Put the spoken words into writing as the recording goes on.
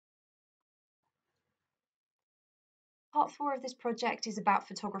Part 4 of this project is about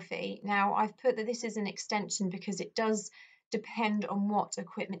photography. Now, I've put that this is an extension because it does depend on what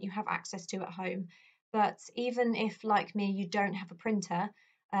equipment you have access to at home. But even if, like me, you don't have a printer,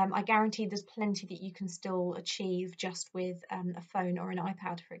 I guarantee there's plenty that you can still achieve just with a phone or an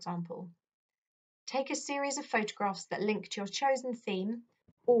iPad, for example. Take a series of photographs that link to your chosen theme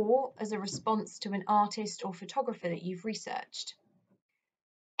or as a response to an artist or photographer that you've researched.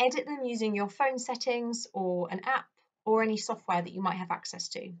 Edit them using your phone settings or an app or any software that you might have access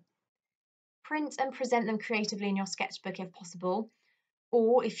to. Print and present them creatively in your sketchbook if possible,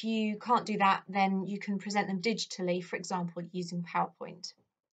 or if you can't do that, then you can present them digitally, for example, using PowerPoint.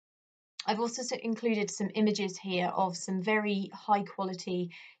 I've also included some images here of some very high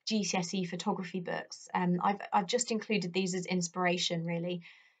quality GCSE photography books. I've just included these as inspiration really,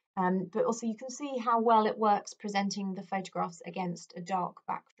 but also you can see how well it works presenting the photographs against a dark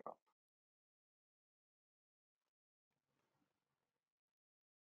backdrop.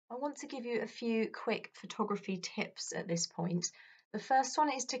 I want to give you a few quick photography tips at this point. The first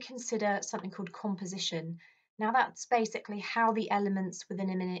one is to consider something called composition. Now that's basically how the elements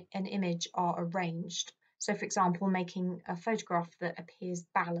within an image are arranged. So for example, making a photograph that appears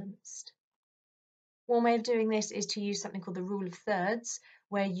balanced. One way of doing this is to use something called the rule of thirds,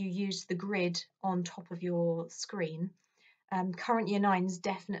 where you use the grid on top of your screen. Current Year 9s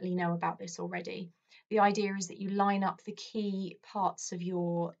definitely know about this already. The idea is that you line up the key parts of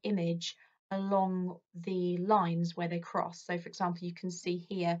your image along the lines where they cross. So for example, you can see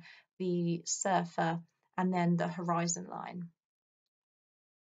here the surfer and then the horizon line.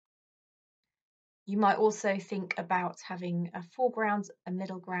 You might also think about having a foreground, a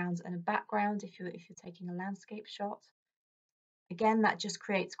middle ground and a background if you're taking a landscape shot. Again, that just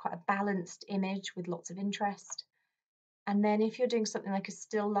creates quite a balanced image with lots of interest. And then if you're doing something like a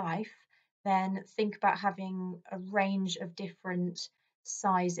still life, then think about having a range of different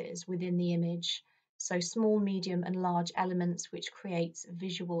sizes within the image. So small, medium and large elements, which creates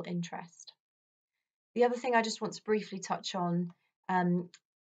visual interest. The other thing I just want to briefly touch on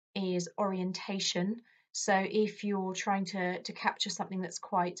is orientation. So if you're trying to capture something that's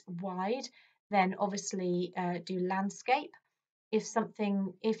quite wide, then obviously do landscape. If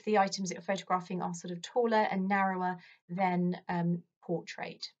the items that you're photographing are sort of taller and narrower, then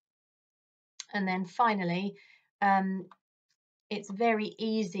portrait. And then finally, it's very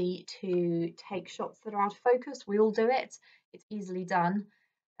easy to take shots that are out of focus. We all do it. It's easily done.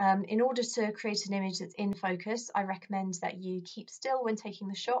 In order to create an image that's in focus, I recommend that you keep still when taking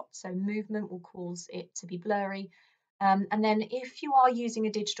the shot, so movement will cause it to be blurry. And then if you are using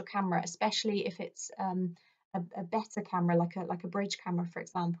a digital camera, especially if it's a better camera, like a bridge camera, for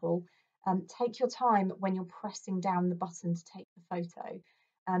example, take your time when you're pressing down the button to take the photo.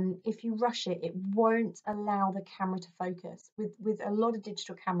 If you rush it, it won't allow the camera to focus. With a lot of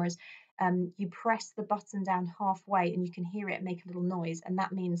digital cameras, you press the button down halfway and you can hear it make a little noise, and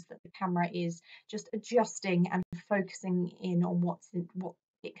that means that the camera is just adjusting and focusing in on what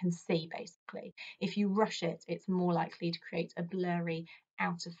it can see, basically. If you rush it, it's more likely to create a blurry,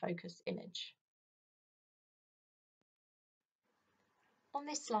 out of focus image. On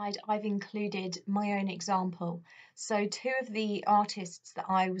this slide, I've included my own example. So two of the artists that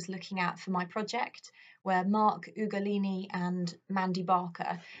I was looking at for my project were Mark Ugolini and Mandy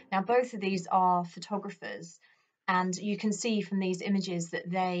Barker. Now, both of these are photographers, and you can see from these images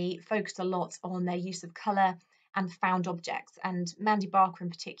that they focus a lot on their use of colour and found objects. And Mandy Barker in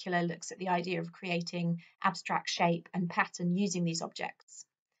particular looks at the idea of creating abstract shape and pattern using these objects.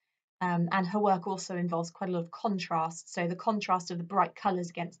 And her work also involves quite a lot of contrast, so the contrast of the bright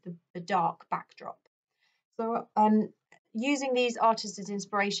colours against the dark backdrop. So using these artists as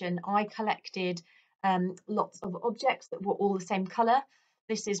inspiration, I collected lots of objects that were all the same colour.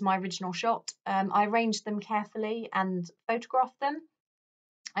 This is my original shot. I arranged them carefully and photographed them.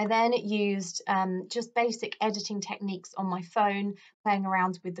 I then used just basic editing techniques on my phone, playing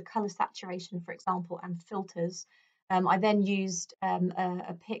around with the colour saturation, for example, and filters. I then used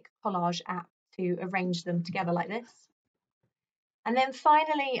a pic collage app to arrange them together like this. And then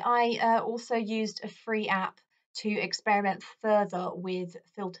finally, I also used a free app to experiment further with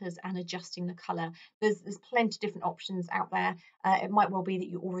filters and adjusting the colour. There's plenty of different options out there. It might well be that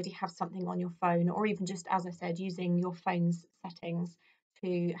you already have something on your phone, or even just, as I said, using your phone's settings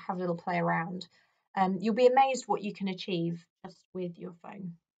to have a little play around. You'll be amazed what you can achieve just with your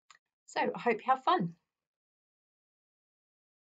phone. So I hope you have fun.